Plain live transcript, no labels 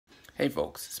Hey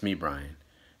folks, it's me Brian,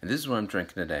 and this is what I'm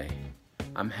drinking today.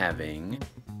 I'm having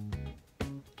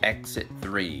Exit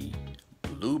 3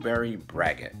 Blueberry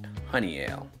Braggot Honey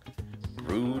Ale,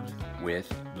 brewed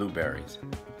with blueberries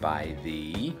by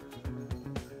the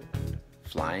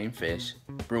Flying Fish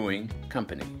Brewing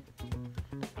Company.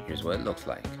 Here's what it looks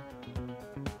like.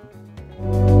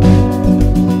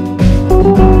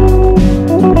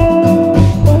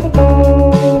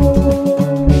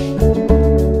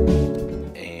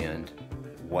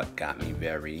 What got me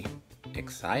very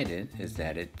excited is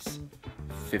that it's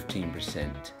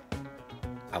 15%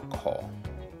 alcohol.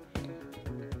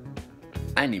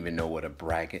 I didn't even know what a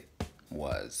Braggot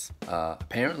was.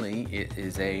 Apparently it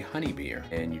is a honey beer,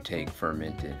 and you take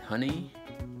fermented honey,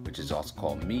 which is also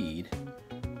called mead,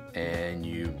 and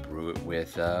you brew it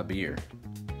with beer.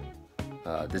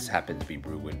 This happens to be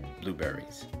brewed with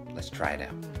blueberries. Let's try it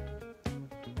out.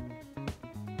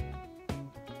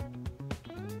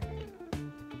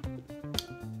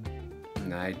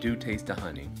 I do taste the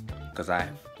honey because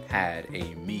I've had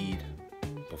a mead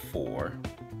before.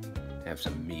 I have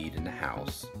some mead in the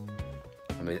house.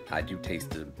 I do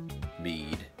taste the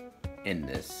mead in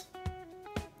this.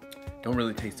 Don't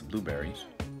really taste the blueberries.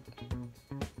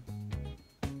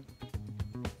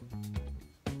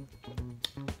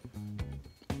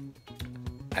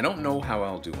 I don't know how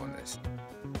I'll do on this.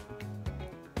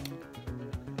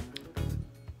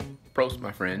 Prost,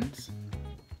 my friends.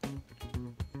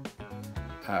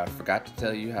 I forgot to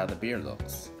tell you how the beer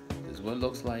looks. This is what it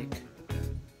looks like.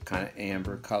 Kind of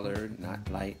amber colored, not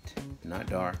light, not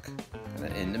dark, kind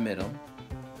of in the middle.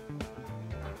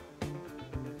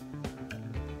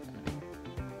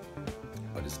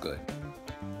 But it's good.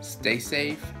 Stay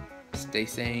safe, stay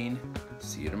sane.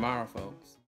 See you tomorrow, folks.